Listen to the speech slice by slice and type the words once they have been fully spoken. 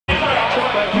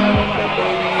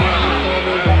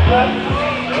Back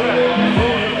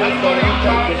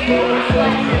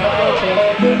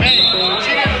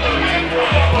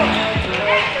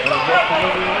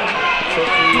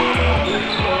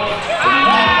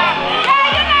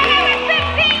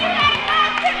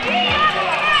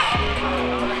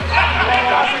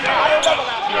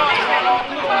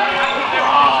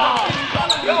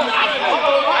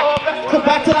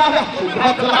to live action.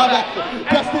 Back to live action.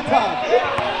 Just in time.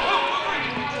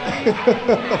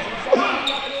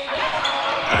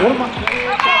 What am I?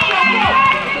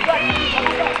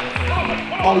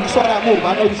 Oh, you saw that move.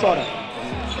 I know you saw that.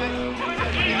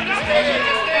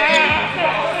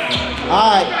 All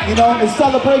right, you know, in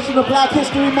celebration of Black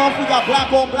History Month, we got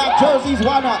black on black jerseys.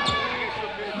 Why not?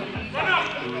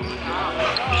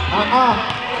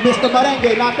 Mr.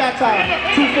 Merengue, not that time.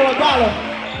 2 for $1.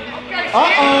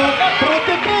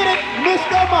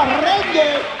 Mr.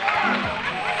 Merengue.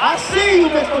 I see you,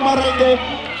 Mr. Merengue.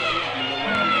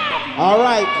 All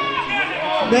right.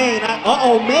 Maine,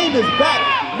 Maine is back.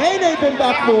 Maine ain't been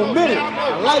back for a minute. I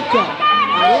like that.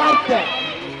 I like that.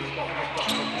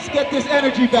 Let's get this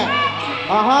energy back.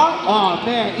 Oh,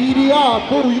 man. EDR,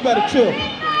 boo, you better chill.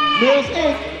 Mills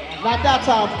Inc., not that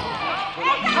time.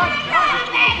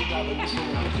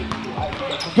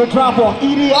 Good drop off.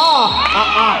 EDR.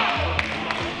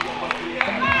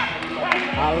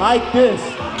 I like this.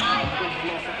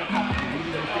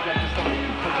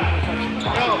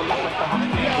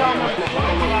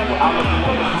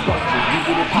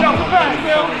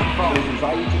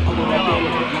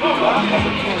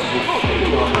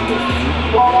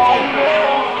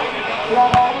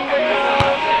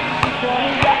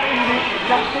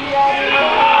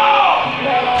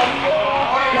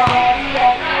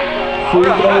 Free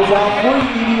throws out free,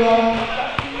 EDR.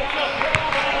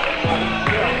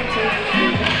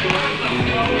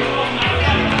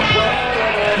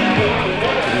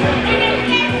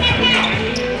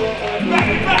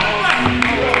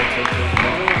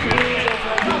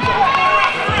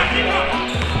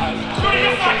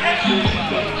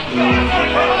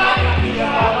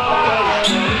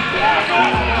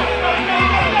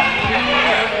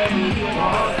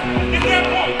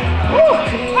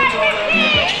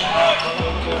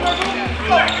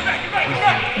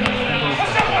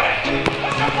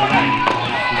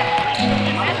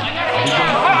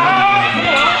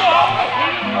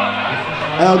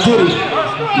 El Diddy,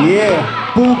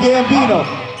 yeah, Boo Gambino.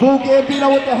 Boo Gambino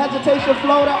with the hesitation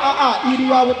floater,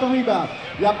 EDR with the rebound.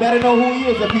 Y'all better know who he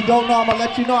is. If you don't know, I'm gonna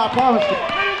let you know, I promise you.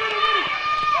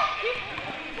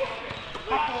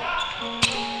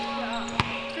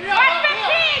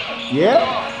 Yeah?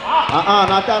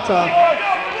 Not that time.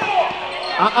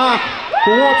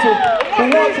 Who wants it? Who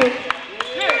wants it?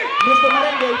 Mr.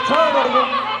 Merengue, turnover.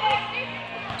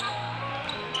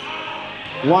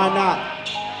 Why not?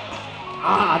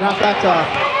 Not that time.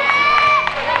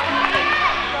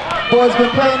 Boys been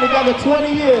playing together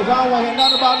 20 years. I don't want to hear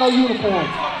nothing about no uniform.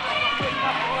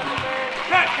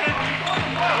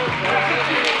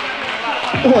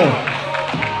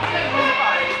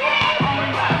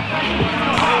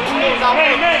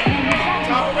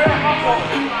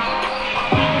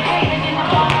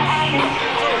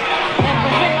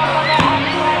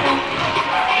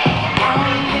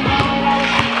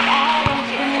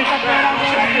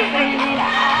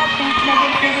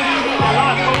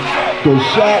 Good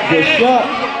shot, good shot.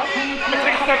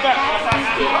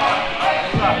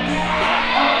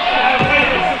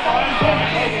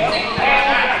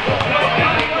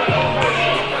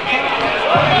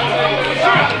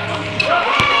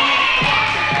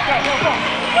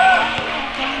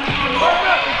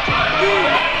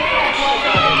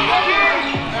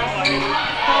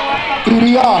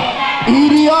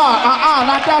 EDR,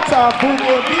 not that time. Boo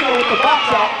Gambino with the box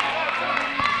out.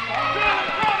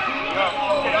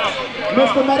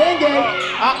 Mr. Merengue,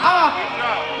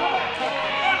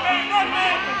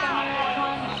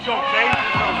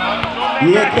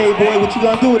 Yeah, K-Boy, what you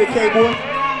gonna do with it, K-Boy?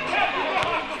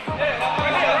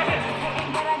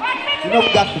 You know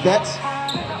we got the vets.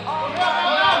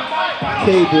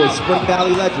 K-Boy, Spring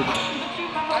Valley legend.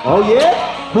 Oh yeah?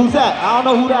 Who's that? I don't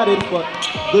know who that is, but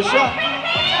good shot.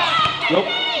 Yep.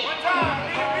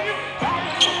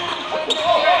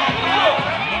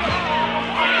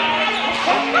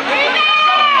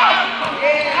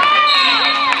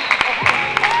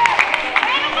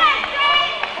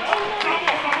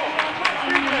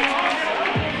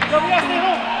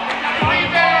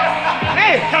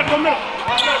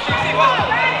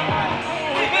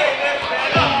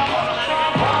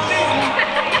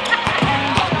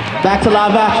 Back to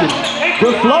live action.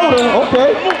 Good floater,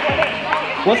 okay.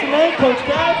 What's the name, Coach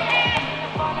Cav?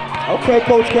 Okay,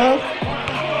 Coach Cav.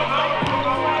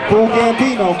 Bull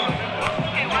Gambino.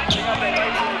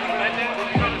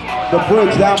 The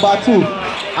Briggs down by 2.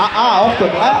 Off the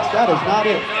glass. That is not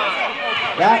it.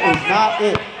 That is not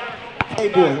it.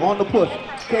 K-Boy on the push.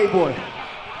 K-Boy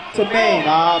to Maine.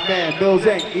 Ah, man. Mills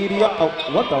Inc. ED up. Oh,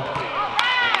 what the?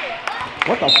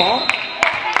 What the fuck?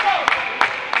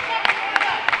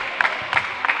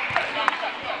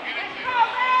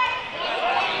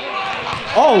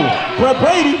 Oh, Brett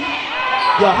Brady.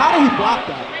 Yo, how did he block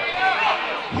that?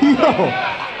 Yo.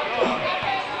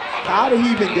 How did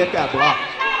he even get that block?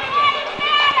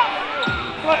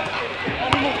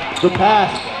 Good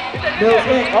pass. Mills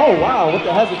Inc. Oh, wow, with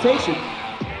the hesitation.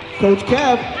 Coach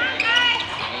Kev.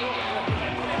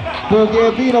 Bull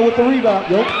Gambino with the rebound.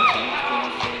 Yo.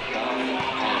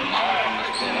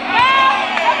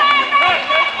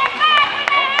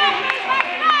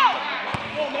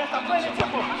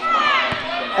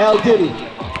 L. Diddy,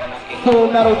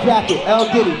 Full Metal Jacket, L.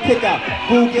 Diddy, kick out.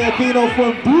 Bull Gambino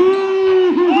from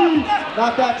Boo.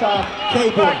 Not that time.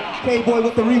 K-Boy, K-Boy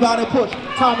with the rebound and push.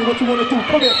 Tommy, what you want to do?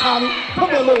 Come here, Tommy. Come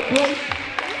here, little boy.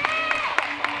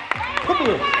 Come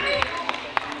here.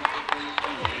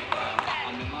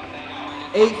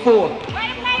 8-4.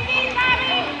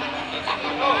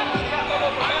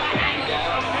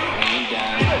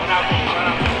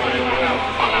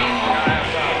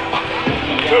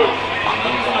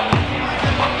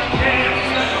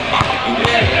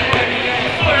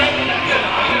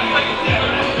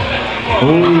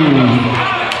 Ooh.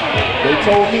 They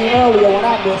told me earlier when I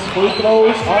missed free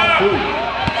throws are free.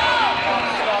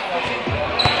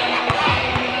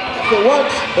 If it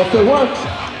works, if it works.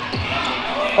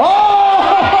 Oh!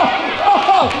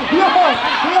 Yo,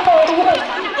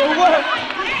 it worked.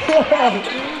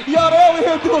 Yo, they over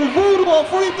here doing voodoo on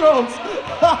free throws.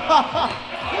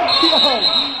 Yo.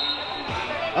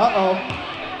 Uh-oh.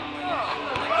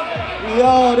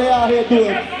 Yo, they out here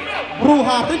doing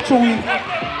bruja ritual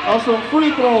on some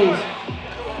free throws.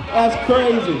 That's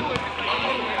crazy.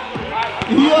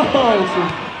 Yo,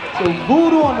 some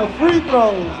voodoo on the free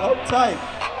throws. I'm tight.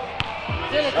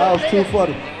 That was too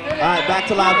funny. All right, back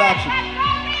to live action.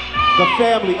 The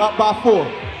family up by 4.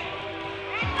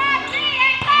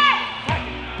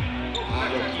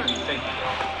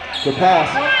 Good pass.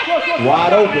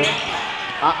 Wide open.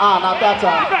 Not that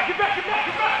time.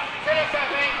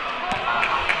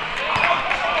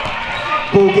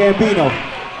 Bull Gambino.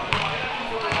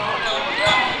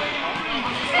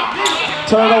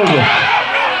 Turnover.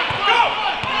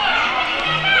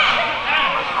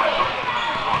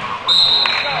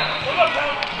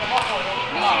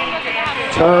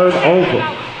 Turnover.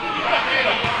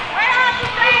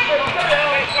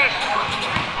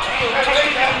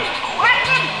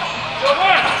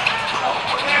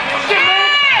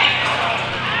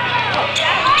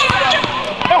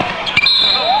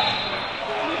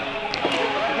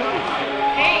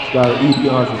 Got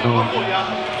EDRs is on.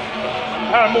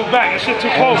 Gotta move back, that shit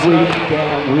too close.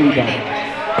 Rebound.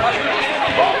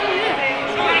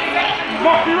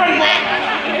 Mark, be ready, Mark.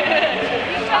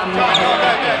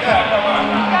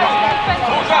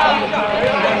 Stop.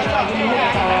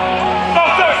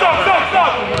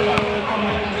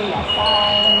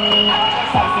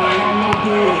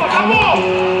 Come on.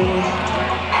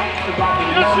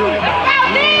 Let's shoot it.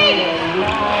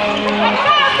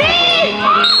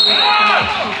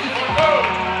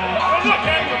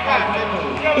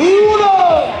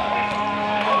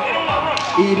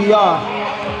 EDR.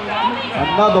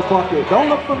 Another bucket. Don't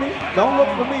look for me. Don't look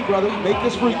for me, brother. Make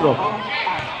this free throw.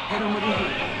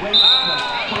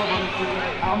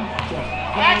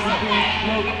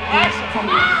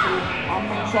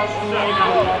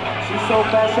 She's so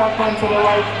fast, shot front to the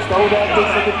right. Stole that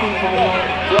bitch at the feet right now.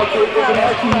 Real quick, isn't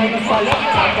that key in the fight?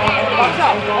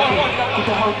 Keep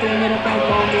the whole thing in the bank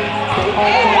on me. Stay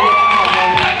on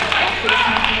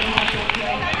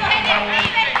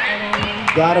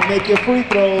Gotta make your free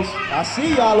throws. I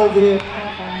see y'all over here.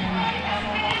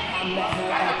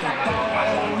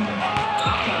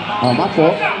 Oh, my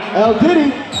fault. L. Diddy.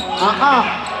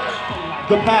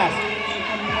 Good pass.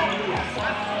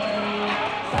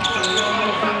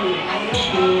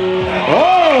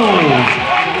 Oh!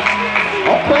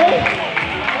 Okay.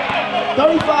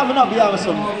 35 and up, be having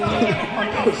some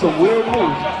weird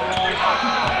moves.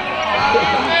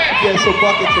 Yeah, some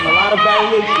buckets and a lot of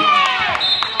variation.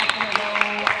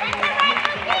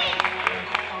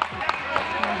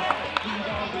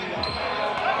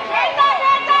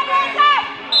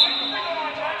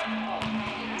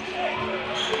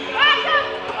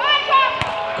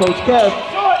 Coach Kev.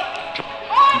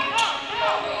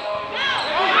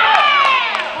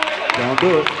 Don't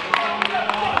do it.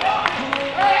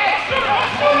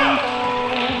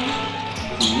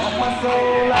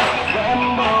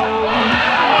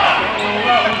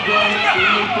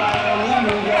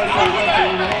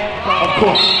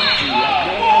 course.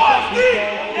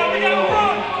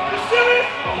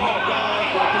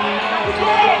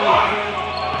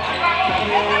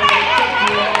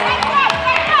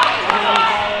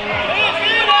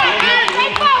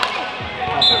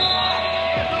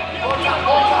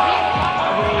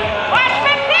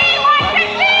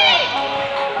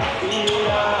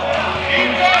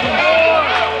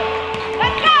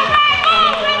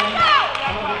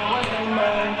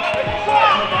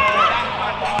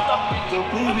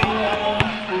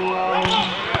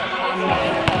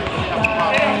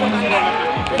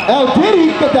 El Diddy,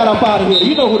 get that up out of here.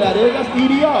 You know who that is. That's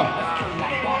EDR.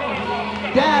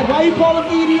 Dad, why you call him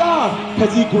EDR?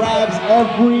 Because he grabs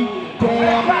every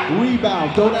damn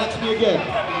rebound. Don't ask me again.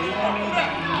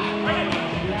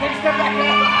 Take a step back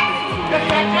there. Step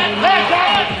back there. Let's go.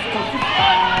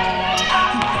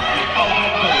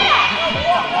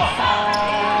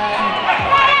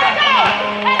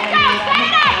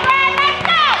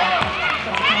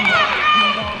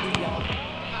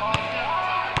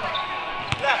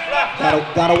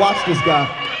 Gotta watch this guy.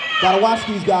 Gotta watch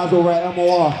these guys over at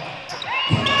MOR.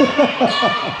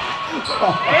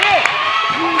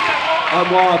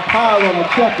 MOR power on the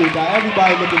checker. Got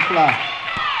everybody looking fly.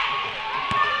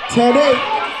 10-8.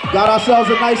 Got ourselves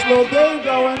a nice little game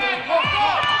going.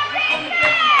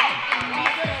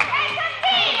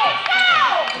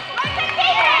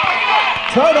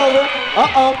 Turnover.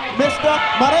 Uh-oh. Mr.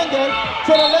 Merengue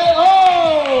to the lane.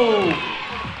 Oh!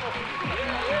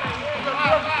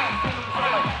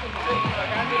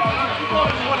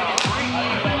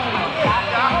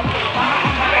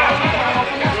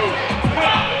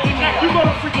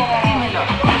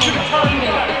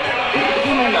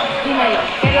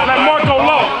 Let Marco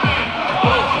low.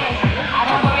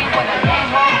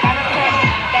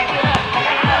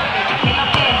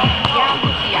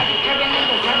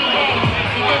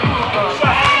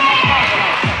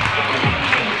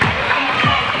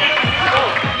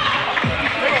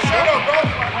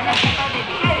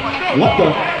 What the?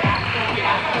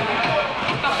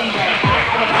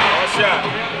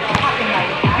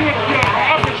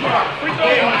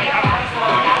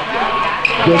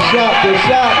 Good shot, good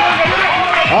shot.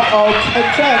 Uh-oh,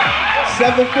 10-10.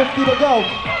 7:50 to go.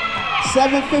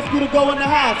 7:50 to go in the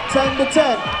half.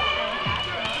 10-10.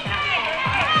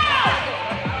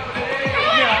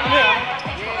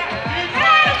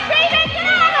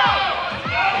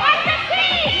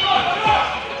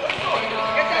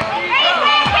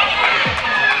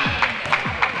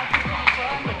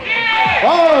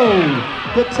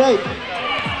 Oh, good take.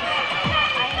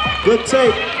 Good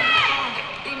take.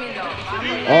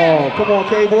 Oh, come on,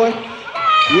 K-Boy.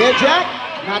 Yeah, Jack?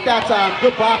 Not that time.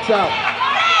 Good box out.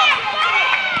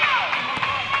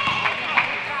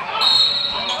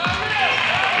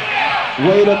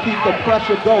 Way to keep the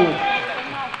pressure going.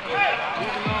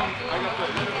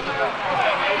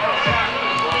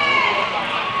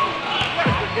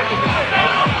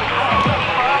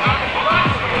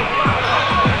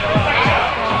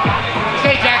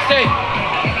 Stay, Jack, stay.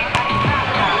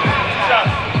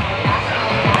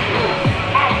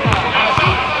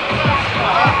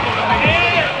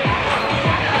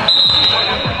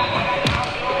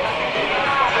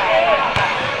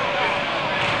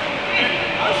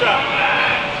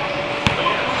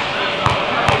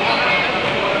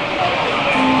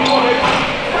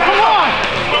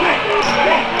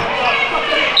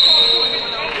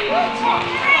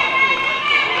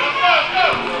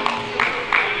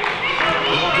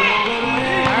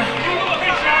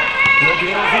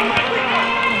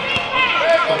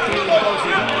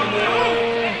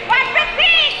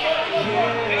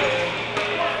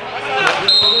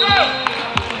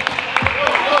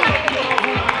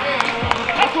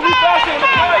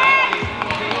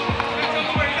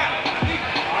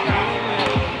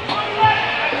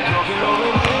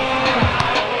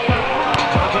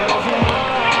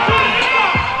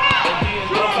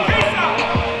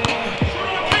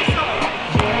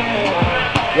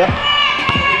 Yep.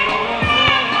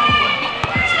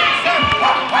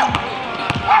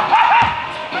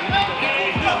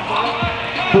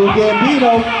 Full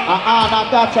Gambino. Not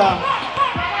that time.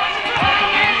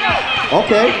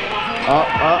 Okay.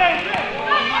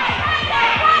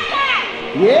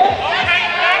 Yeah.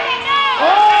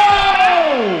 Oh!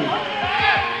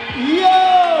 Yo!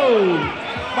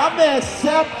 My man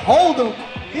Seth Hold'em.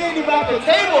 He ain't even at the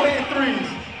table hitting threes.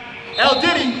 El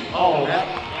Diddy. Oh, that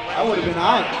would have been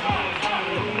all right.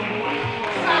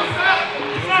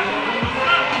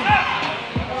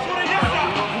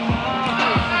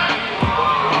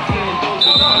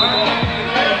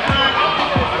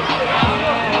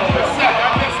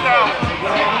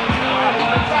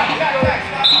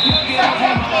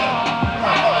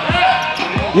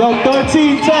 Yo,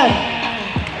 13-10.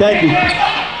 Thank you.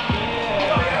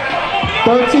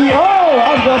 13. Oh, I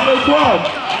was gonna say 12.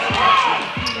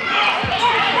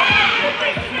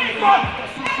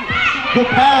 Good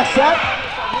pass, Seth.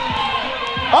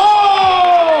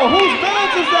 Oh, whose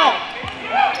man's is that?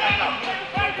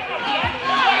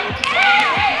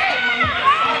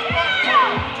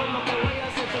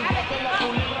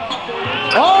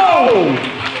 Oh!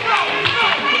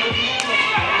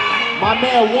 My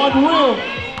man, One Real,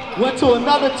 went to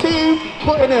another team,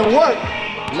 putting in work.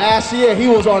 Last year, he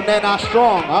was on They're Not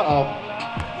Strong. Uh-oh.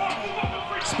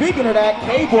 Speaking of that,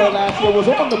 K-Boy last year was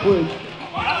on the bridge.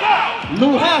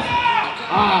 Lou Hef.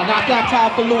 Ah, not that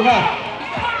time for Lou Hef.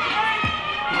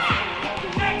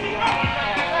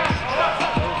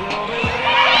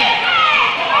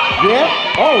 Yeah?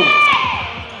 Oh.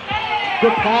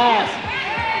 Good pass.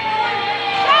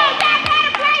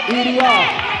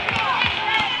 EDR.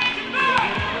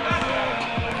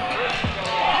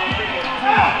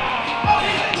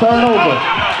 Turnover.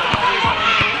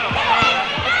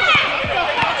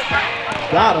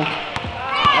 Got him.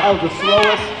 That was the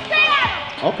slowest.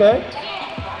 Okay.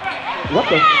 What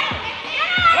the?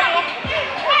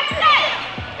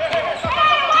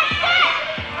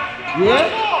 Yeah?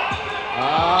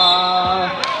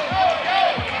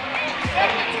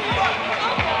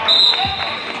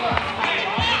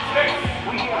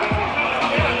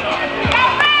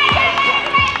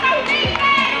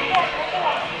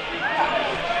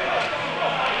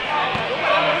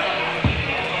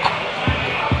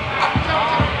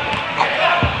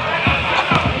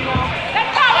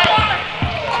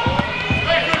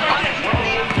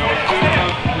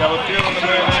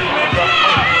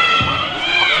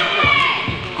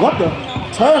 What the?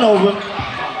 Turnover.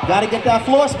 Gotta get that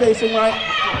floor spacing right.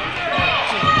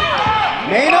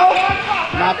 Mano?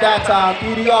 Not that time.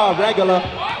 EDR, regular.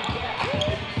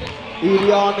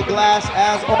 EDR on the glass,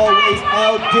 as always.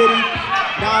 L Diddy,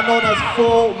 now known as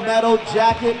Full Metal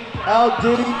Jacket. L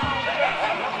Diddy.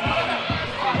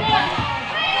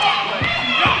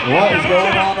 What is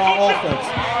going on offense?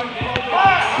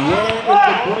 Where is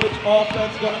the bridge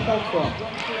offense gonna come from?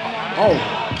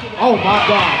 Oh my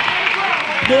God.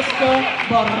 Mr.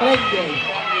 Merengue.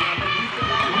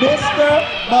 Mr.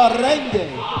 Merengue.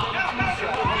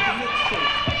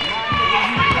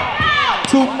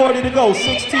 2:40 to go,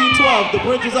 16-12. The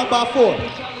bridge is up by 4.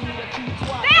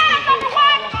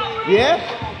 Yeah?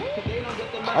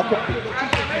 Okay.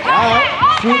 All right.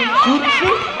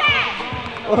 Shoot.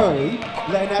 Alright,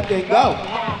 letting that thing go.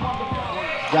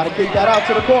 Gotta kick that out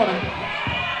to the corner.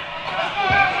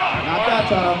 Not that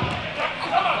time.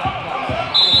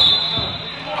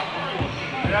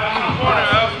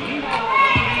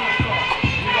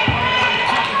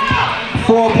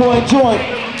 4-point joint,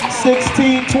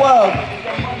 16-12.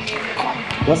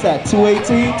 What's that,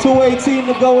 2:18? 2:18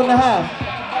 to go in the half.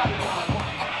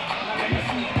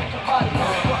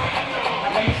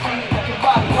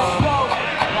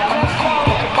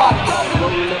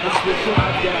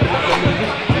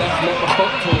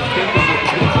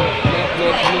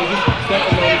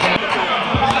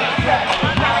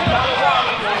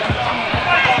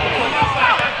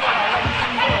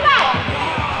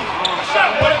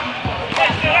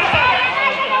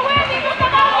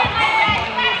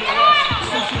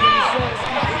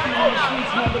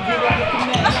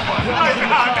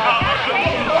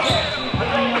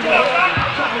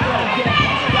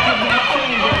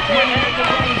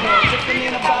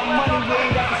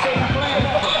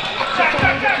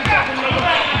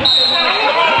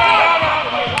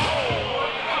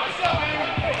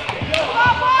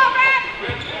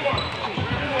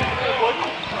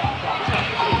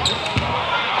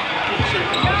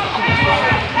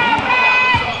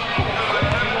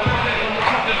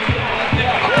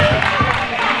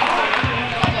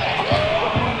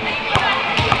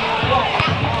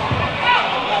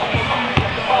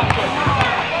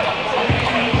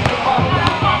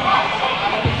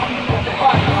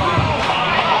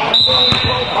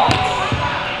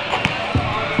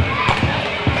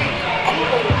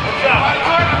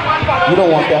 You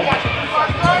don't want that.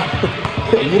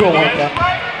 You don't want that.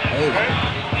 Hey.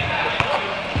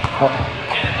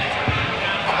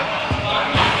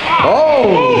 Oh!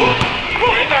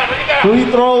 Free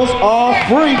throws are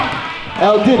free.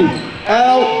 L Diddy.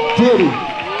 L Diddy.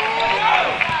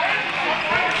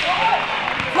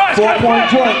 4-point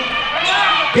joint.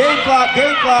 Game clock.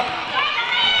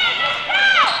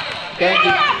 Thank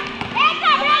you.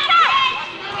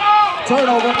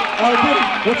 Turnover. L Diddy.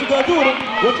 What you gonna do with it?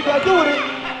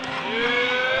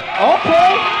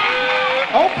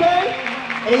 Okay.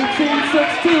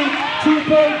 18-16.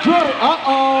 2-point joint.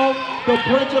 Uh-oh. The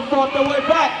bridge and fought their way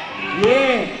back.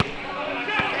 Yeah.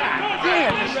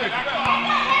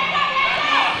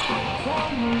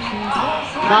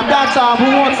 Now that time, who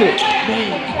wants it?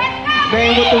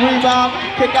 Maine with the rebound.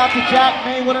 Kick out to Jack.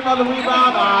 Maine with another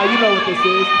rebound. You know what this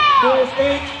is. Here's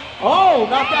Inc. Oh,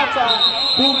 not that time.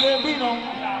 Boom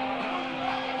Gambino.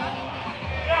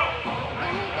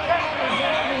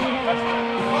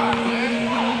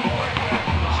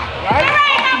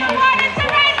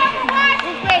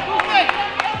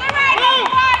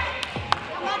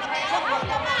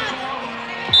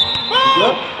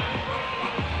 Yep.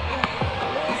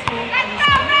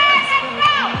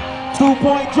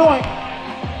 2-point joint.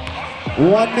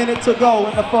 1 minute to go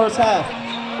in the first half.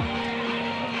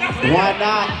 Why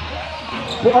not?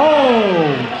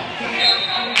 Oh!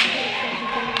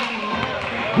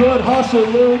 Good hustle,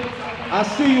 Lou. I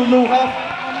see you, Lou Hef.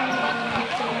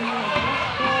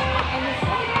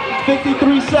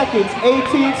 53 seconds,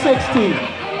 18-16.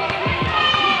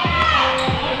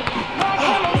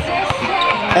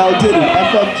 L Diddy,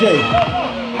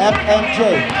 FMJ,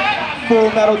 Full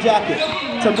Metal Jacket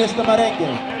to Mr.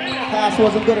 Merengue. Pass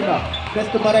wasn't good enough.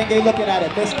 Mr. Merengue looking at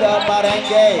it. Mr.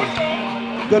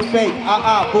 Merengue. Good fake.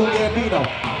 Boom Gambino.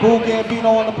 Boom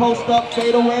Gambino on the post up.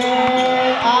 Fade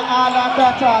away. Not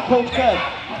that time. Coach Kev.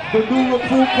 The new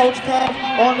recruit, Coach Kev,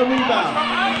 on the rebound.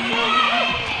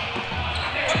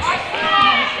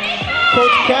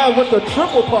 Coach Kev with the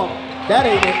triple pump. That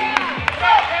ain't it.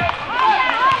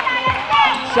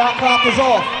 Shot clock is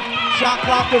off. Shot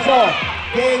clock is off.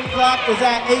 Game clock is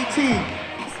at 18.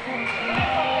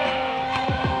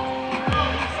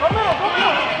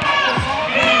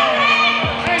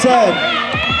 Ten,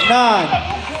 9,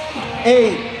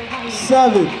 8,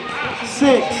 7,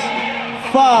 6,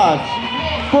 5,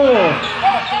 4,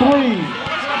 3,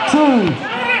 2,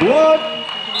 1.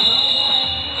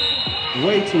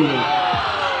 Way too late.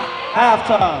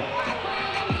 Halftime.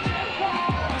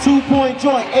 2-point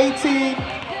joint, 18-16.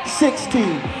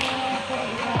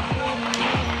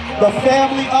 The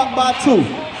family up by 2.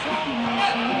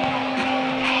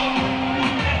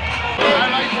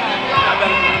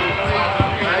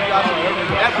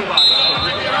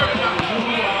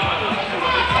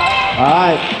 All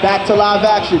right, back to live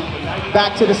action.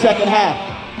 Back to the second half.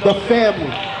 The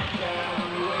family.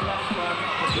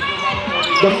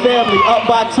 The family up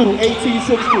by 2,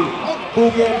 18-16.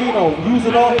 Boom Gambino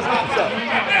using all his hot stuff.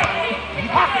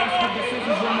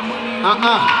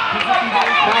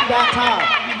 Not that time.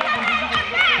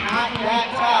 Not that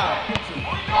time.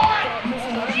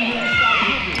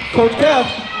 Coach Kev.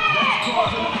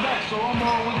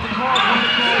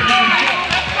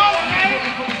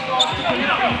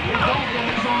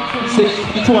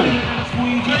 60-20.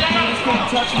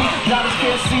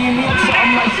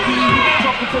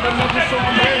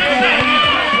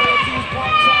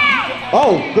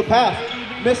 Oh, good pass.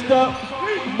 Mr.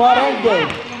 Merengue.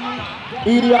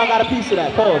 Edie, I got a piece of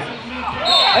that. Pause.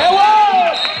 Hey, whoa!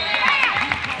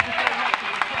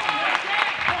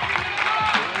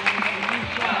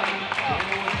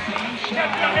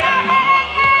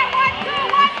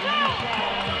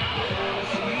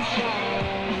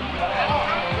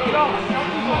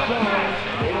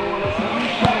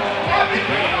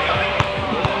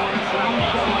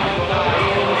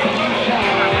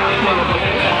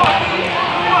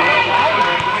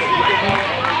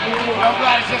 I'm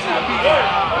glad it's just not me.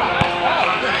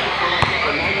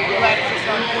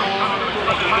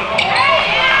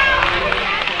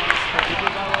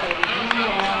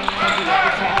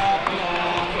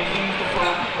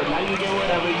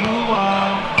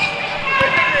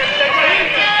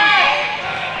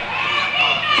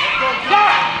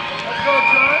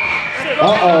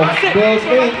 Uh-oh, Bills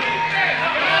Inc.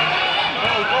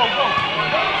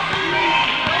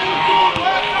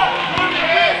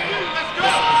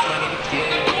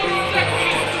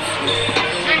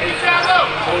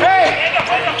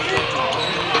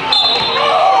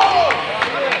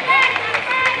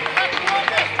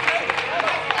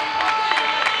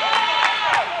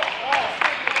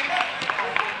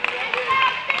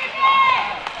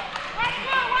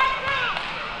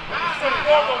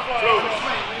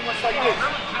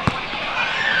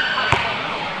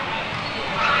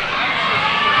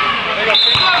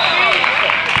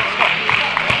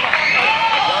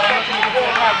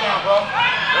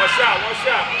 One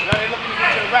shot. Now they looking to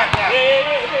get to the rack now.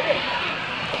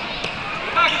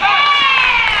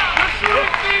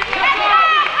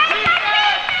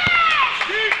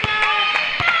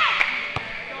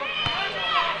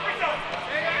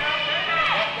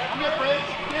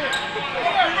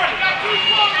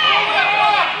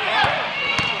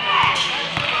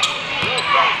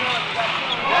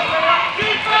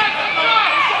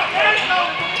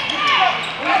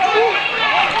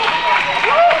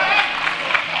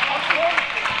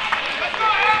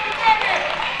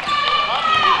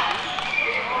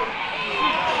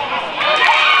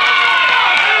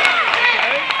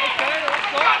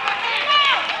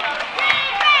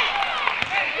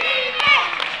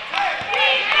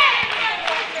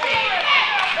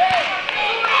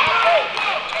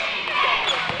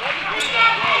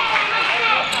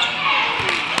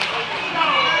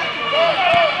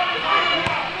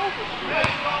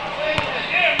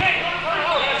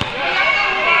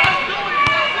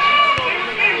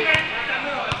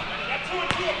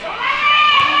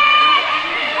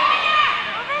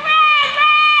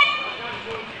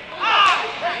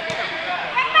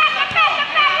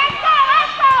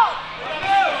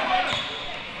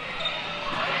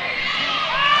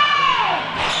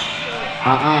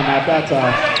 Not that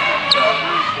time.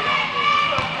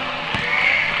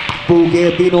 Boo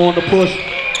Gambino on the push.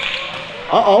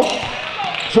 Uh-oh.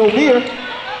 Jomir.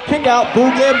 Kick out. Boo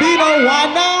Gambino. Why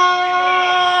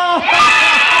not?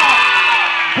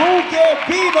 Boo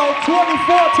Gambino,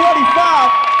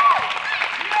 24-25.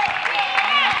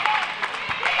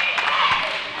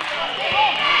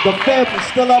 The family's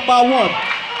still up by 1.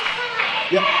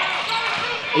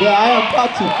 Yeah, I am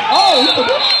about to. Oh,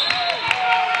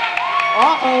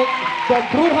 uh-oh. The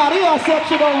Brujeria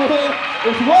section over here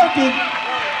is working.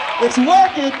 It's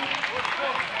working.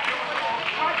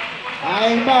 I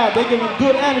ain't mad. They're giving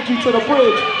good energy to the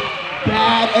bridge.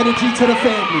 Bad energy to the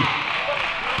family.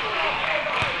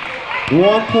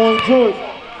 1 point George.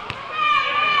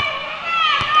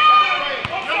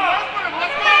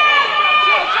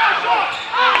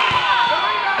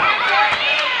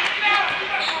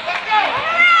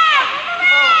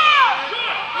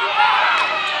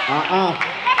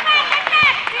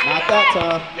 Not that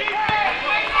time.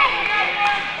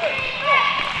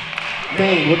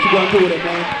 Man, what you gonna do with it,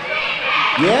 man?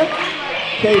 Yeah?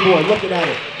 K-Boy, looking at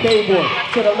it. K-Boy,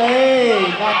 to the lane.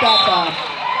 Not that time.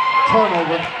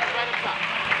 Turnover.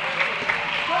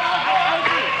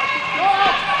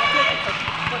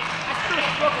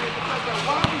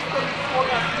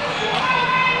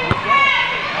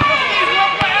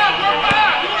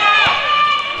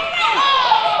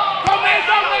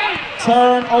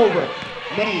 Turnover.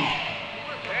 Maine.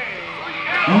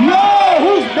 Yo,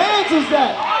 whose man's is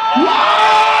that? Whoa!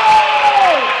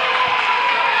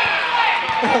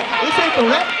 This ain't the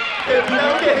wreck. This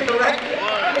ain't the wreck.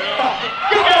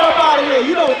 Get that up out of here.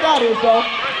 You know what that is, though.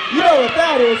 You know what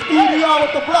that is. EDR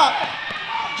with the block.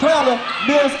 Trailer,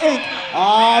 Mills Inc.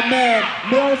 Aw, man.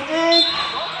 Mills Inc.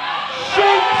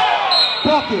 Shake.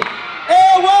 Bucket.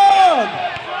 Air 1.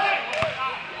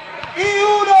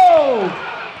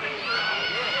 E1.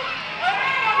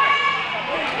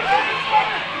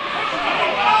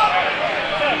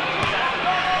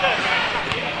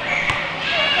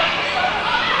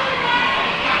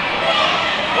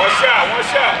 One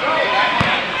shot.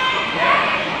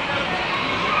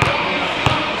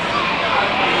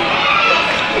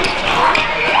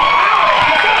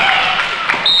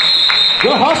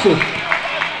 Good hustle.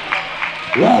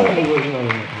 Whoa.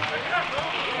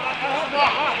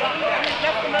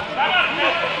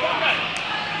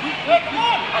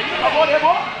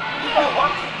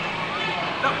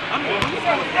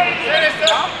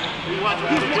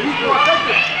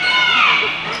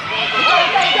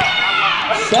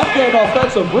 Seth gave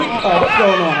offensive break. What's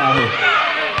going on out here?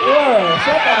 Yeah,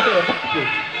 Seth out here.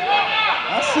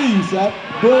 I see you, Seth.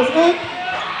 Bills Inc.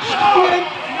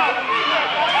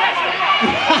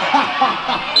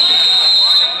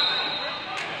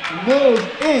 Mills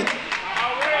Inc.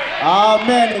 Oh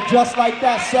man, and just like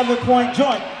that, 7-point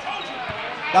joint.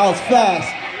 That was fast.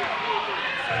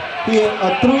 He hit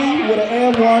a 3 with an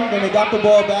air 1, then they got the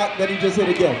ball back, then he just hit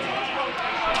again.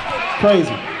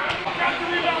 Crazy.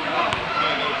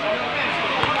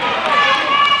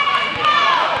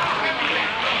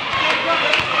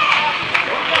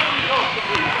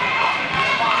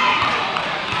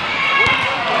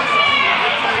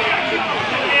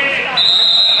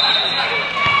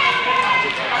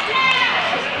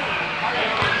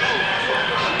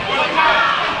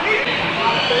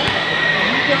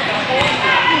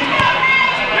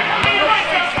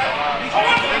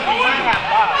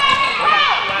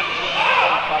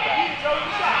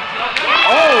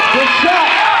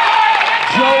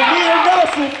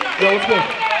 Yo, what's good?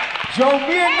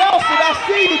 Jomir Nelson, I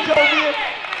see you, Jomir.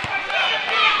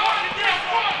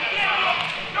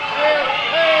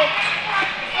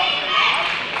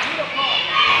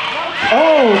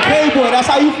 Oh, K-Boy, that's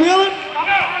how you feeling?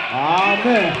 Ah,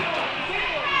 man.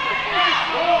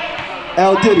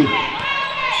 L Diddy.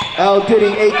 L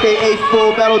Diddy, a.k.a.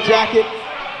 Full Metal Jacket.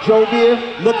 Jomir,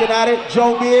 looking at it.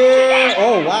 Jomir.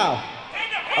 Oh, wow.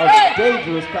 That was a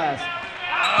dangerous pass.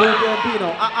 Boo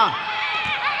Gambino,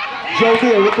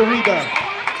 Jomir with the rebound.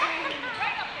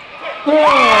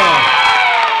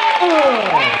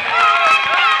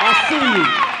 I see you.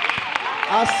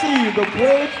 I see you. The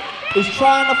bridge is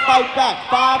trying to fight back.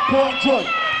 5-point joint.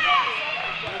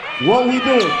 What we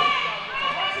doing?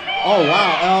 Oh,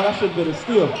 wow, Al, that should have been a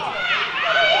steal.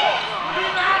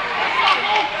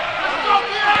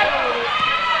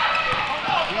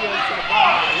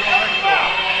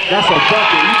 That's a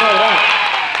bucket. You know that.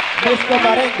 Mr.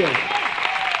 Merengue.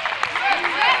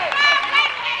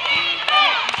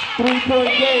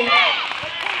 3-point game,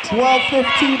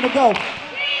 12:15 to go.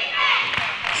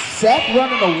 Seth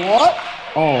running a what?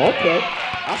 Oh, okay.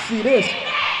 I see this.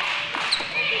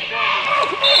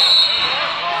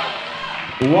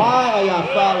 Why are y'all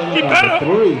fouling him on the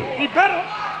three? He better.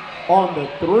 On the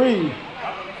three.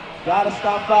 Gotta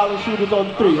stop fouling shooters on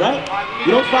the three, right?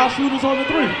 You don't foul shooters on the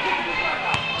three.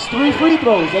 It's 3 free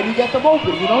throws and you get them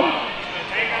open, you know?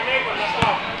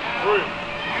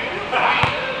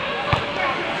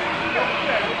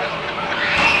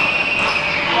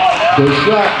 Good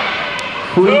shot.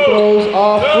 Free throws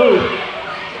are free.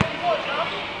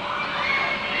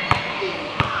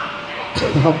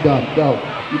 I'm done. Go.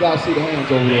 You gotta see the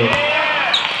hands over there.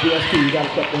 DSP, you gotta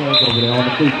check the hands over there on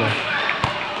the free throw.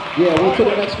 Yeah, wait till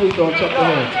the next free throw and check the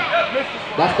hands.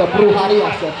 That's the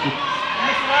brujeria section.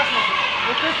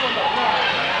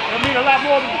 It mean a lot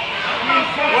more than you.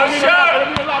 One shot. It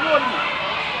mean a lot more than you.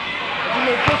 You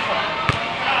made this one.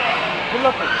 Good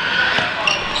luck.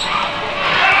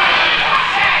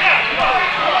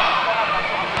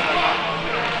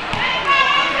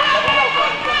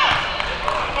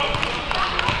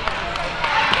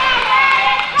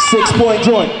 6-point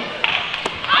joint.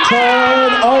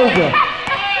 Turn over.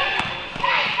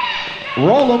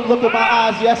 Roll him. Look at my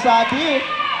eyes. Yes, I did.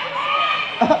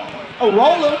 Oh,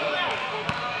 roll him.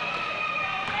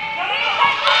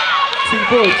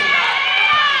 T-Boots.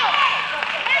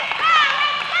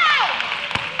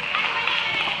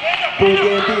 Bull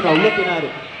Gambino looking at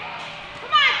it.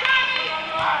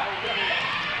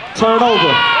 Turn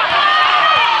over.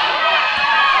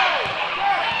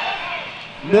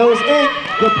 Mills Inc.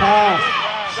 Good pass.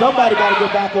 Somebody got to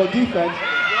get back on defense.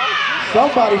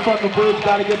 Somebody from the Bulls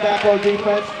got to get back on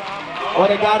defense. Or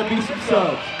there got to be some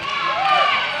subs.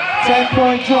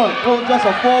 10-point joint. Oh, just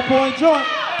a 4-point joint.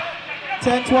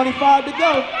 10:25 to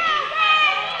go.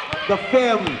 The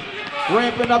family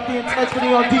ramping up the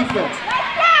intensity on defense.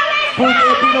 Bull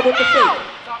Gambino with the fake.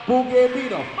 Bull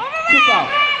Gambino. Kick out.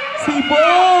 T-Ball.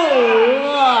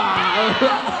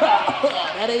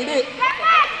 That ain't it.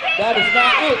 That is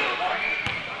not it.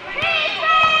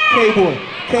 K-Boy.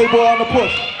 K-Boy on the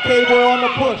push. K-Boy on the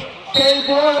push.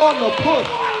 K-Boy on the push.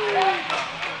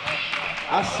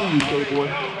 I see you, K-Boy.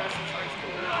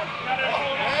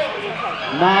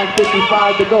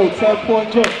 9:55 to go.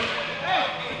 10-point joint.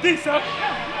 Decent.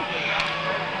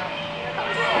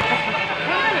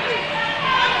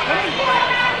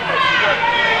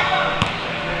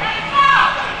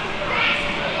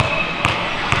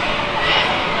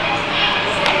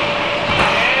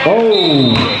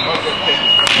 Oh,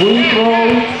 free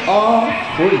throws are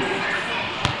free.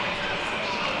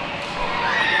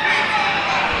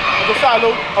 Other side,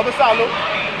 Luke. Other side, Luke.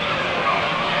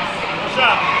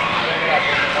 Shot.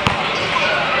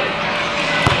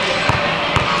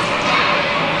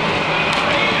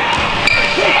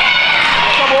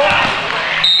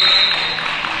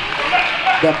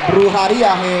 The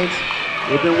brujeria hands,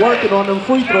 they've been working on them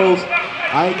free throws.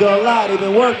 I ain't gonna lie, they've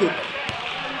been working.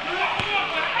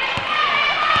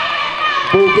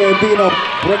 Bull Gambino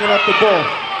bringing up the ball.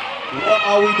 What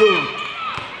are we doing?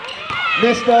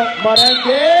 Mr.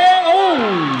 Merengue. Oh!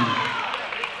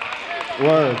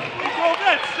 Word. Go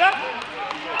good, Steph.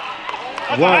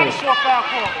 That's Word. a short foul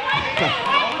call.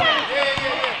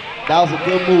 That was a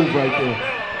good move right there.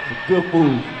 A good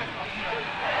move.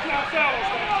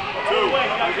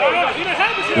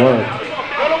 Word.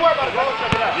 Don't worry about it.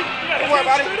 Don't worry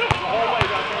about it.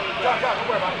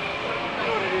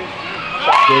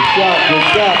 Good shot, good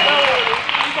shot.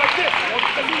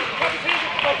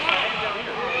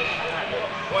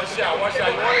 One shot.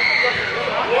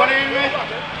 You want it in, man?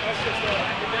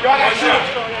 Yo, I got shooter.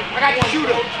 I got the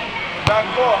shooter. Back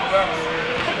ball, back.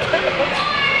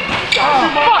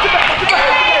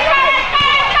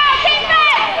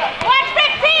 Watch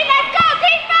 15, let's go,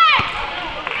 defense!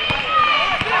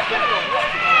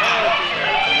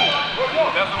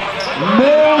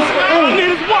 Mills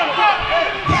Inc.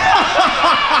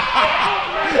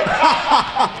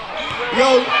 Yo,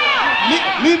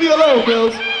 leave me alone,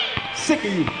 Mills. Sick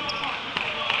of you.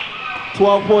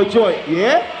 12-point joint,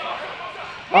 yeah?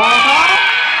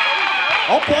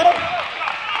 Uh-huh. Okay.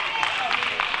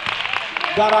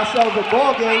 Got ourselves a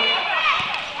ball game.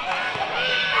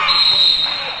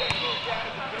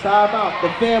 Timeout. The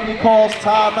family calls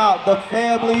timeout. The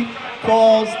family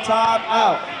calls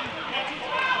timeout.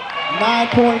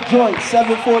 9-point joint,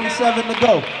 7:47 to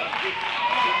go.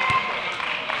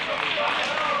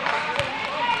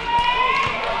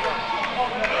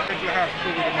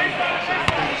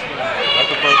 That's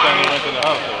the first time he went to the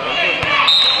house, though, right?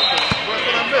 First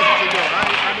thing I missed, I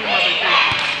need my vacation.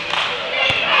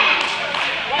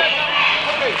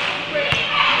 Okay.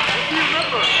 If you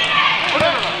remember,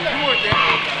 you weren't there.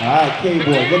 All right,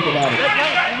 K-Boy, looking at it.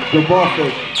 Good ball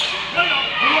fake.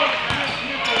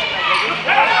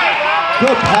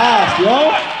 Good pass,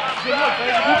 yo.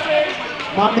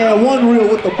 My man One Real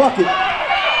with the bucket.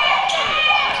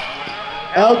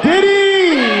 El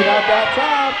Diddy! Not that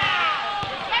time.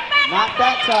 Not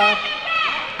that time.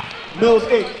 Mills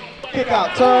Inc. Kick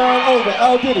out. Turn over.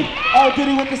 El Diddy. El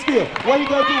Diddy with the steal. What are you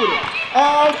going to do with it?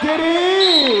 El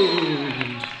Diddy!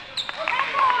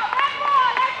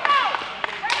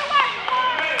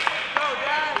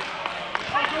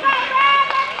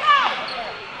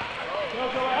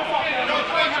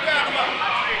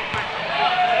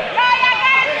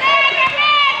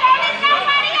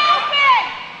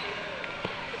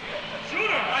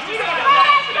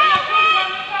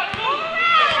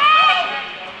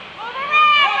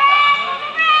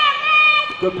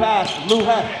 Good pass, Lou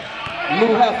Hef.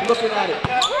 Lou Hef looking at it.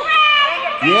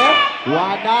 Yeah?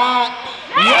 Why not?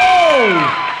 Yo!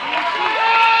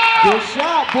 Good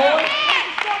shot, boy.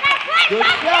 Good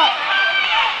shot.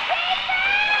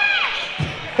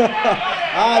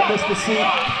 All right, Mr. C.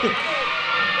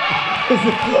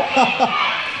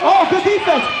 Oh, good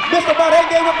defense. Mr.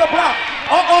 Merengue with the block.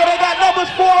 Uh-oh, they got numbers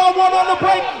 4-on-1 on the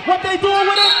break. What they doing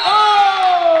with it? Oh!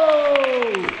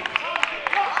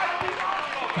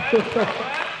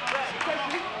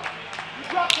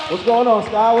 What's going on,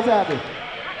 Sky? What's happening?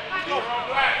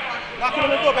 Knock it on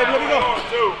the door, baby. Here we go.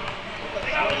 Two.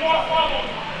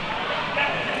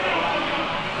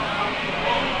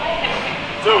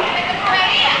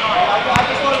 I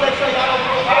just want to make sure y'all don't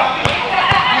go down.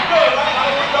 You good, right? I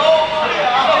don't know.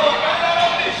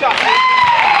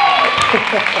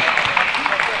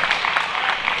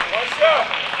 One shot.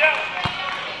 Yeah.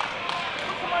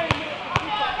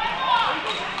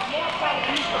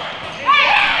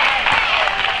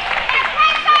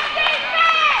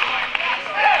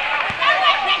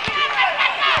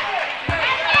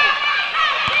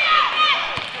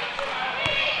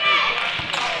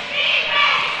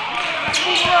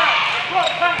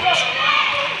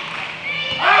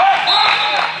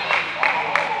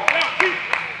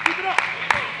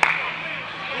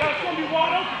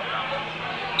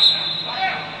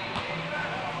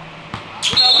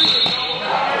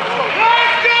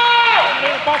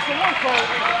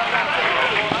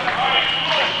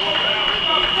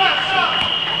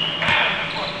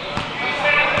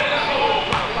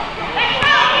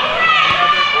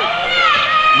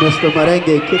 Mr.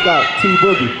 Merengue, kick out, T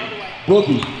Boogie.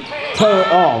 Boogie, turn,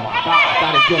 oh my God, I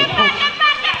got it good. Punch.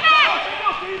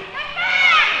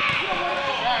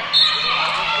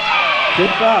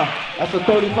 Good foul. That's a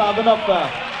 35 and up foul.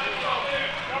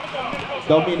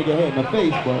 Don't mean to get hit in the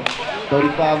face, but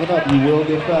 35 and up, you will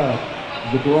get fouled.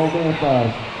 It's a grown man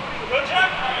foul.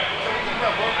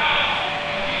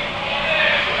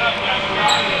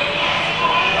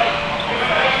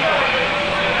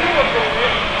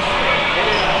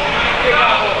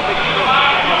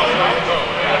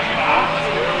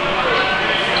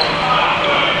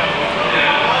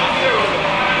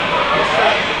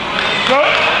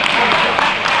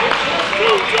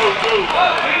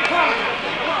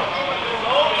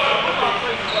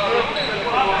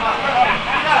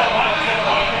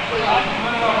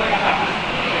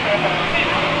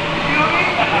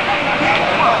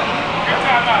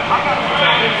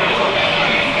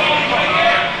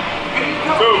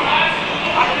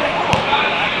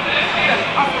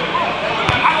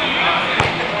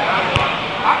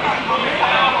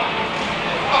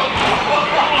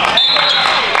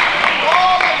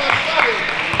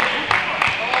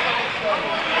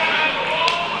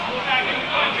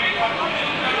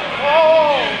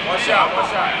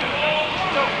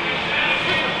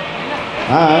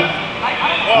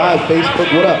 All right, Facebook,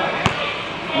 what up?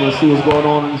 We'll see what's going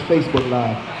on this Facebook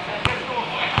Live.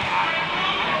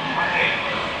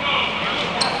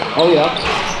 Oh yeah.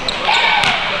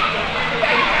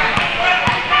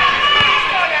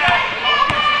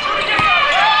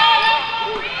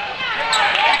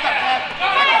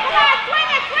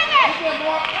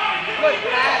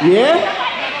 Yeah?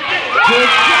 Good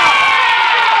shot.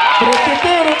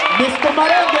 Mr.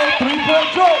 Merengue, 3-point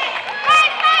joke.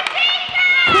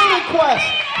 Quest.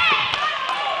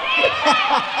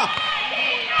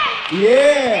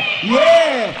 Yeah.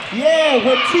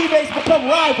 When teammates become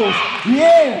rivals.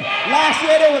 Yeah. Last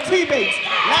year they were teammates.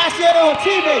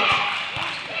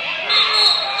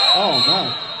 Oh man.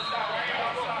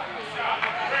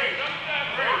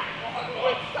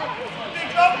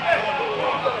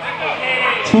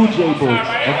 2 J-Bulls.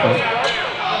 Okay.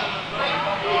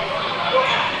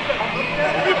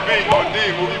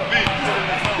 Move your feet.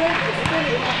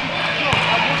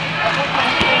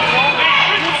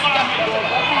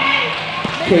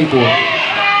 K-Boy.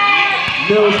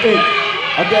 Mills Inc.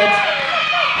 Against.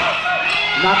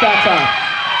 Not that time.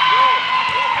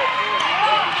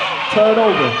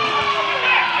 Turnover.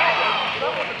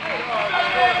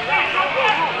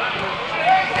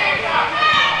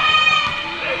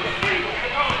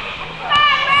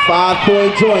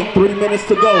 5-point joint, 3 minutes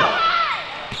to go. Move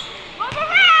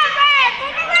around, man!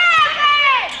 Move around,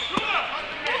 man! Move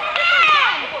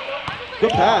around!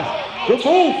 Good pass. Good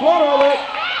move, Florida alert.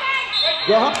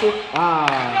 Good hustle. Ah.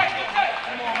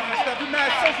 Steph, you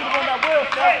mad sensitive on that wheel,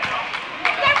 Steph.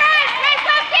 Let's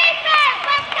go defense!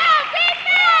 Let's go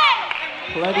defense!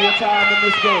 Plenty of time in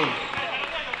this game.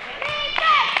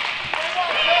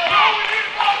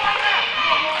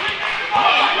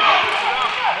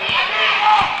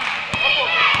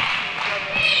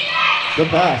 Good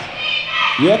pass.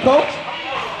 Yeah, coach?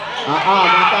 Not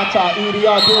that y'all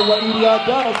EDR doing what EDR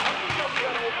does.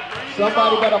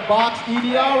 Somebody better box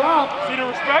EDR out. See the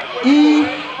respect?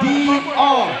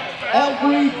 EDR.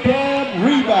 Every damn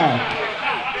rebound.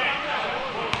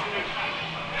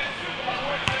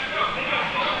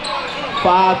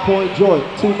 Five-point joint.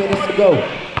 2 minutes to go.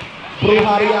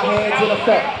 Brujeria hands in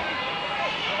effect.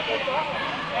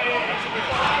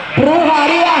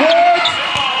 Brujeria hands.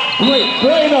 Great.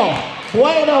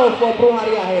 Bueno for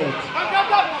Brujeria hands.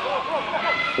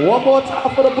 One more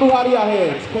time for the Brujeria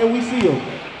hands. Can we see them?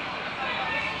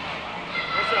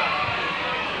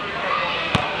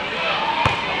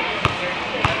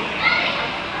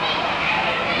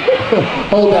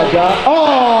 Hold that, John.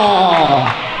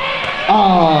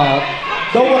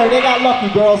 Don't worry, they got lucky,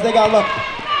 girls. They got lucky.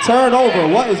 Turnover.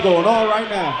 What is going on right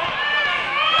now?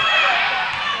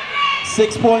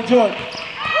 6-point joint.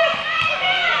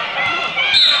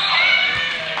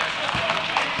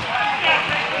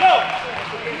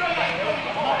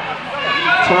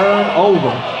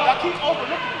 Turnover.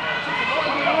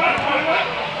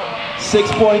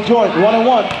 6-point joint.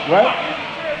 1-1, right?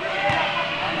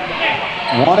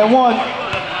 1-1.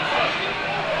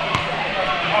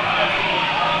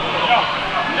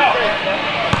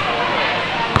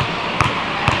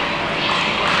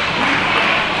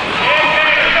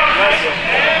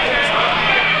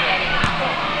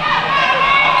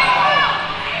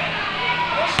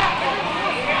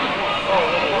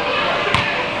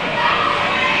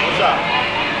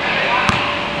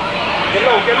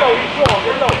 Get low, he's strong,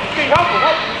 get low. King, help him.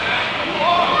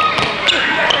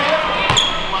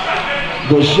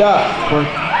 Good shot.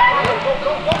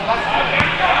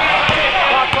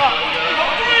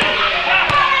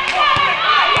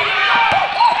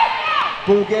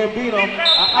 Bull Gambino. Red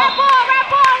ball, red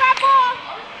ball, red ball!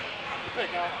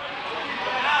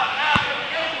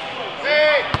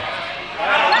 Hey!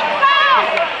 Let's go!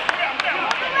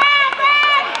 Around, man!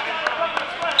 Let's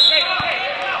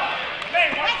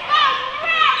go!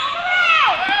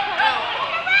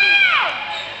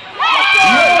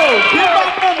 Yo, get my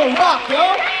man the rock, yo.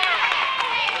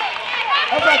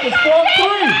 That's like it's 4-3.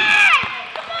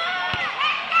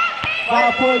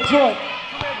 5-point joint.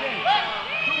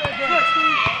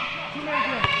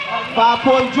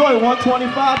 5-point joint,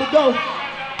 125 to go.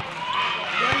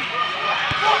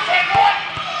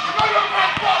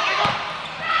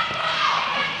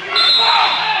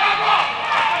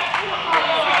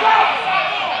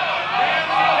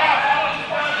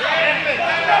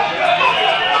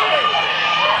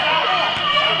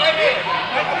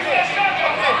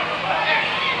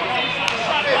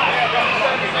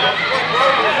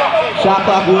 Shot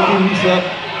clock will be reset.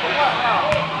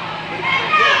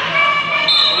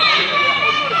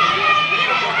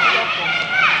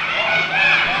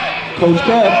 Coach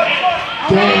Kev.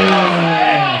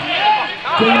 Damn.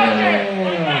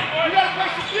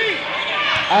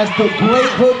 As the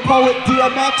great hood poet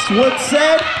DMX once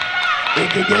said, it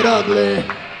can get ugly.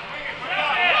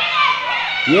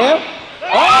 Yeah?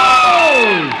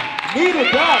 Oh! Needed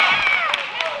that.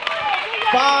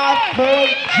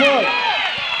 5-point joint.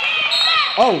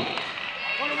 Oh.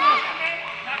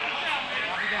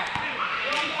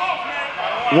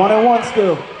 1-1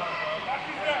 still.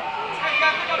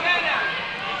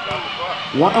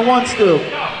 1-1 still. Yo,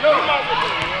 get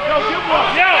one.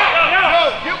 Yo,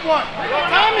 get one.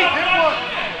 Tommy, get one.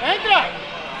 Ain't that?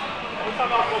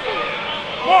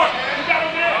 Mark, you got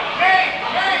him there.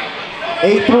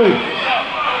 8-3.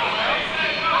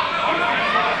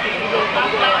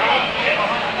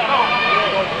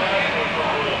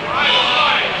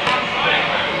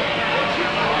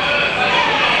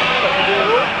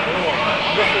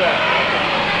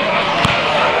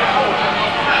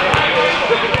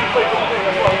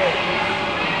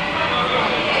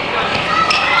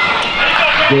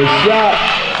 Good shot.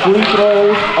 Free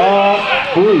throws are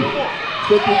free.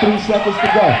 53 seconds to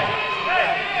go.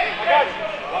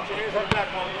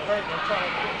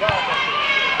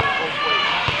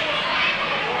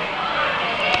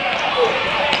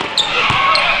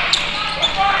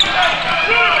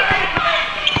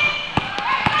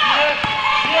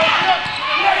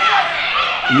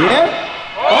 Yeah?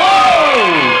 Oh!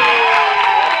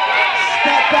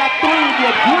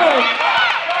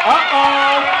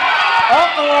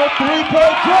 Uh-oh,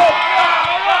 three-point trick.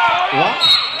 What?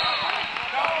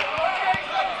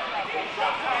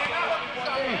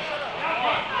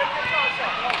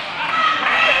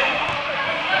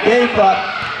 Game clock.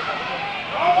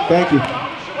 Thank you.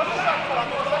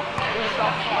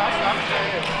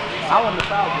 I want the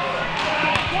foul.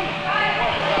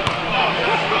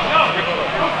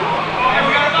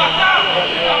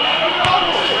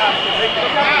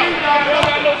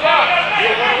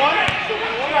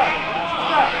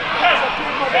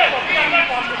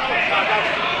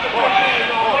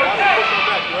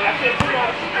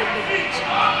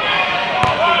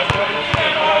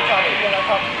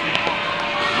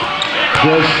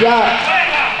 Good shot.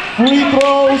 Free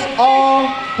throws are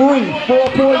free.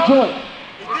 4-point joint.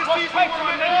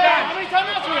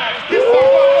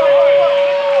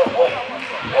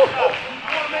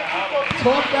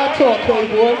 Talk that talk,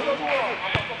 K-boy.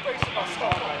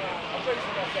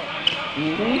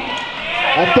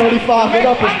 At 35, hit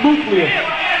up is nuclear.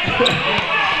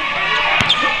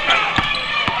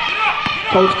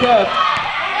 Coach Kev.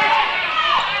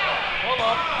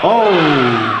 Oh,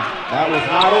 that was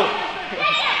not it.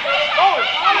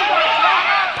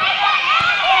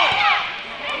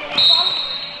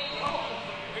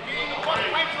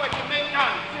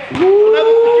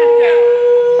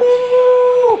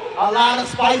 A lot of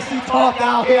spicy talk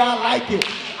out here. I like it.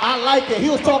 I like it. He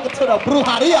was talking to the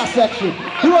brujeria section.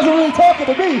 He wasn't really talking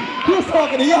to me. He was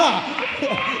talking to y'all.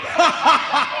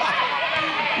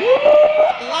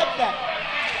 I like that.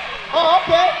 Oh,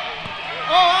 okay.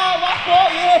 Oh, my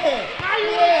fault. Yeah.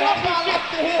 Yeah, that's what I like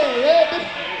to hear. Yeah,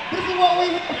 this is what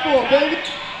we're here for, baby.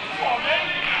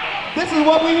 This is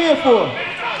what we're here for.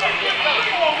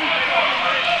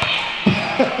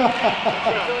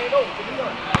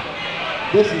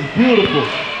 This is beautiful.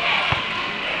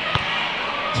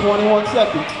 21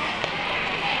 seconds.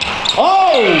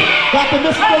 Oh! Got the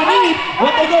Mr. lead.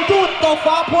 What they gonna do with the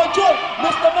 5-point joint?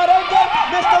 Mr. Merengue!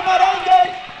 Mr.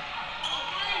 Merengue!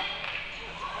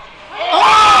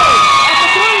 Oh! That's a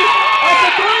three! That's a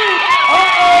three!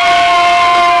 Uh-oh!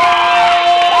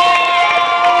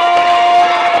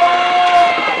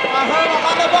 I heard a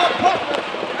lot about pressure.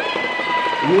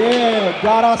 Yeah,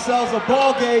 got ourselves a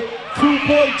ball game.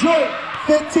 2-point joint.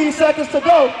 15 seconds to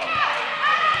go.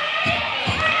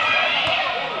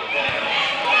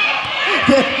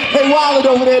 They wilded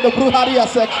over there in the brujeria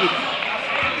section.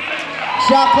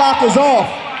 Shot clock is off.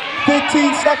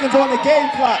 15 seconds on the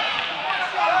game clock.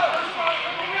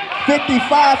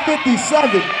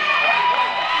 55-57.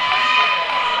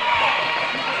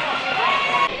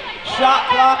 Shot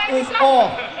clock is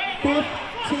off. 15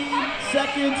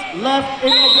 seconds left in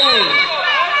the game.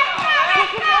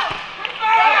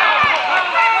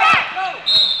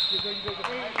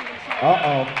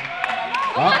 Uh-oh.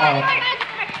 Uh-oh.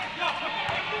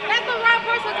 That's the wrong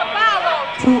person to follow.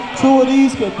 Two of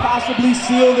these could possibly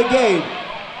seal the game.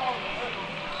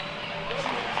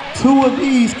 Two of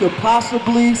these could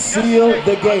possibly seal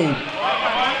the game.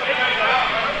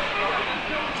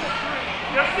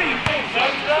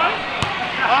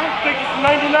 I think it's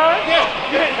 99. Yeah.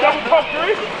 You hit double pump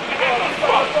three.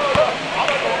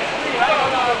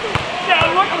 Yeah,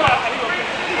 look at that.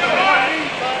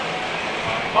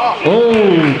 Oh,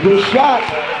 good shot.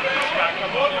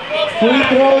 Free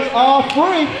throws are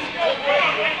free.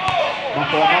 My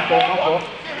fault, my fault, my fault.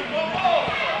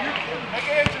 Make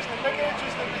it interesting, make it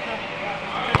interesting.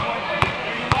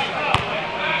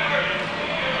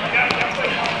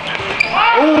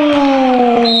 Ooh.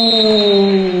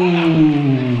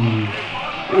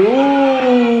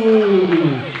 Ooh.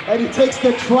 And he takes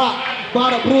the trot by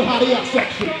the brujeria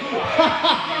section.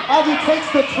 As he takes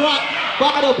the trot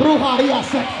by the brujeria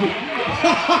section.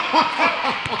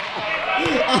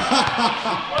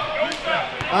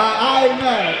 I ain't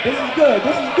mad. This is good.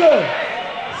 This is good.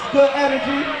 This is good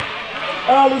energy.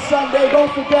 Early Sunday.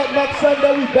 Don't forget, next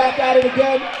Sunday we back at it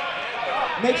again.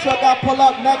 Make sure y'all pull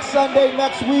up next Sunday,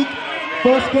 next week.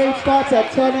 First game starts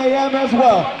at 10 a.m. as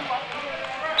well.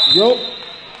 Yo.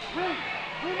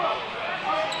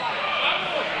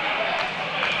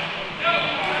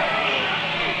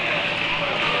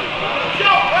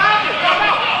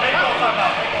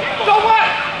 So what?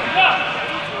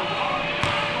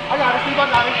 I got it, Steve, I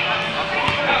got it.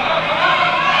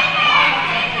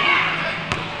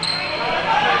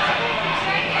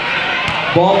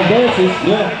 Ball advances,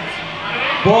 yeah.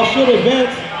 Ball should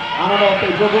advance. I don't know if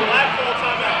they dribble.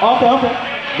 Okay, okay.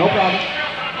 No problem.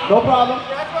 No problem.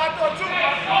 That's what I thought too.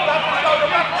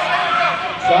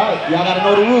 Sorry, y'all gotta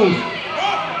know the rules.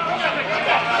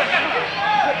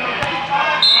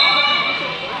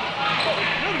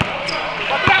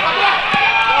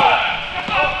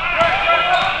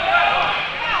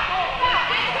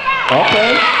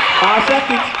 Okay. 5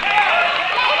 seconds.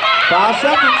 5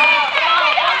 seconds.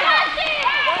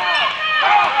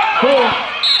 4.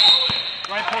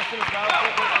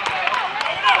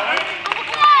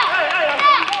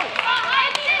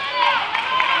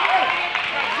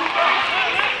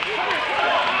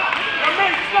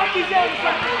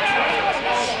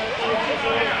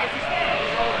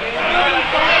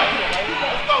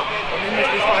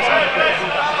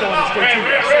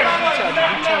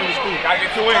 Gotta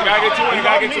get 2 in, gotta get 2 in,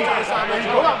 gotta get 2 in.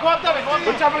 Go up there,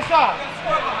 go top of the side.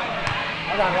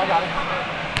 I got it.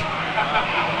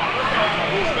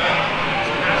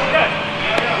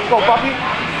 Let's go, puppy.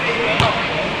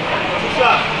 Let's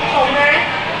go, man.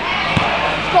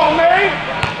 Let's go, man.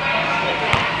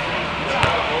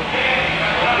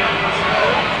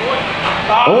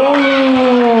 Oh!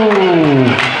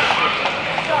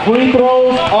 Free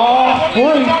throws are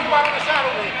free.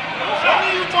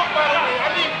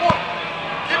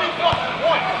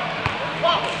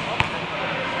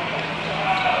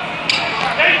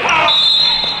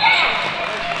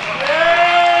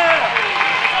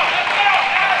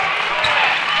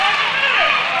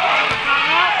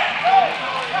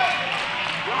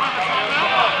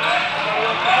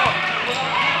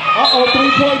 Uh-oh,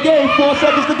 3-point game, 4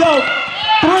 seconds to go.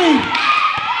 3,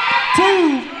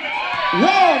 2, 1.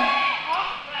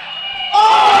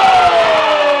 Oh!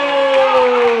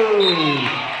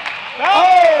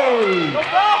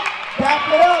 Tap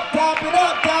it up, tap it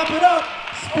up, tap it up.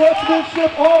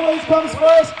 Sportsmanship always comes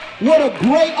first. What a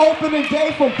great opening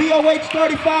day for VOH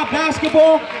 35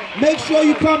 basketball. Make sure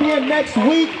you come here next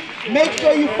week. Make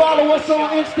sure you follow us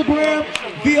on Instagram,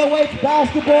 VOH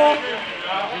basketball.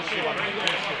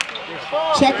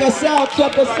 Check us out,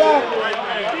 check us out.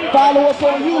 Follow us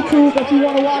on YouTube if you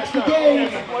want to watch the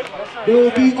games. They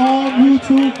will be on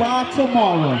YouTube by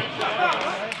tomorrow.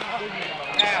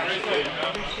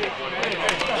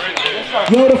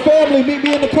 Yo, the family, meet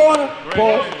me in the corner.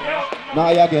 Pause. Nah,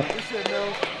 y'all get it.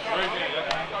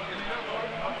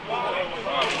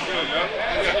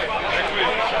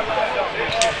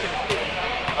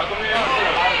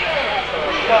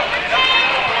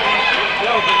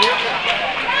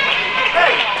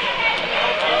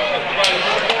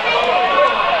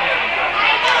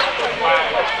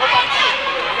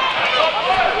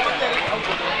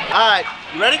 All right,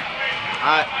 you ready?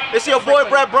 All right, it's your boy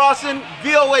Brett Bronson,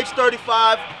 VOH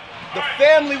 35, the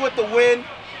family with the win,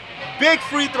 big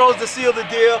free throws to seal the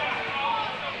deal.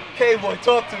 K-Boy,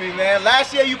 talk to me, man.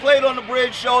 Last year you played on the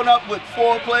bridge, showing up with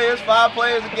 4 players, 5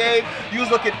 players a game. You was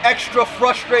looking extra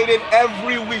frustrated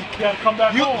every week. Yeah, come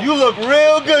back home. You look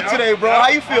real good today, bro. How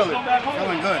you feeling?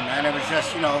 Feeling good, man. It was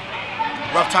just,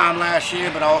 rough time last year,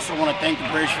 but I also want to thank the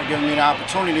Bridge for giving me the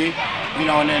opportunity.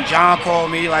 And then John called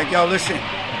me like, yo, listen,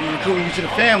 we're recruiting you to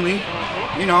the family,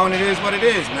 and it is what it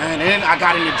is, man. And then I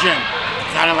got in the gym,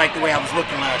 because I didn't like the way I was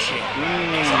looking last year.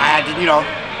 So I had to,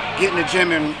 get in the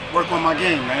gym and work on my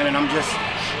game, man. And I'm just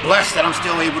blessed that I'm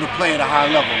still able to play at a high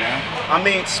level, man. I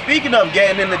mean, speaking of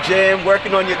getting in the gym,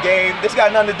 working on your game, this got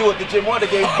nothing to do with the gym or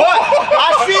the game, but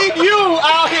I seen you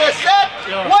out here, Seth.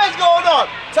 What is going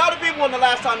on? Tell the people when the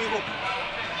last time you hooped.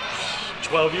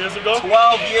 12 years ago?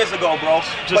 12 years ago, bro.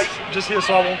 Just here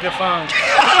so I won't get fined.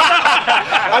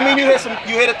 I mean, you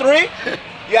hit a 3?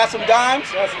 You had some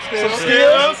dimes? Some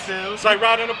steals? It's like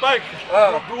riding a bike.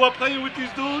 Grew up playing with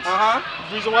these dudes. The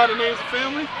reason why the name's a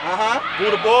family. Do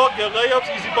the ball, get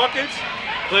layups, easy buckets.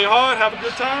 Play hard, have a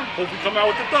good time. Hope we come out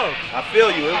with the dub. I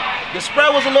feel you. The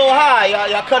spread was a little high.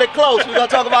 Y'all cut it close. We're going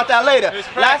to talk about that later.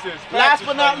 Last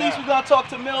but not least, we're going to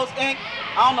talk to Mills Inc.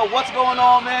 I don't know what's going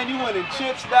on, man. You winning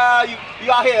chip style.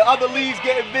 You out here, other leagues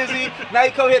getting busy. Now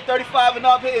you come hit 35 and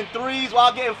up, hitting 3s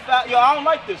while getting fat. Yo, I don't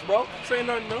like this, bro. Say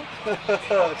nothing, no.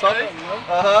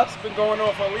 It's been going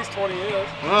on for at least 20 years.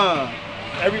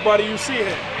 Everybody you see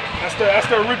here, that's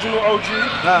the original OG.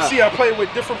 You see, I play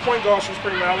with different point guards from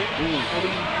Spring Valley, and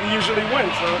we usually win.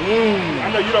 So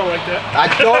I know you don't like that. I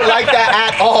don't like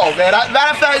that at all, man.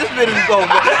 Matter of fact, this video is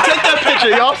over. Take that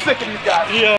picture, y'all. I'm sick of these guys. Yeah.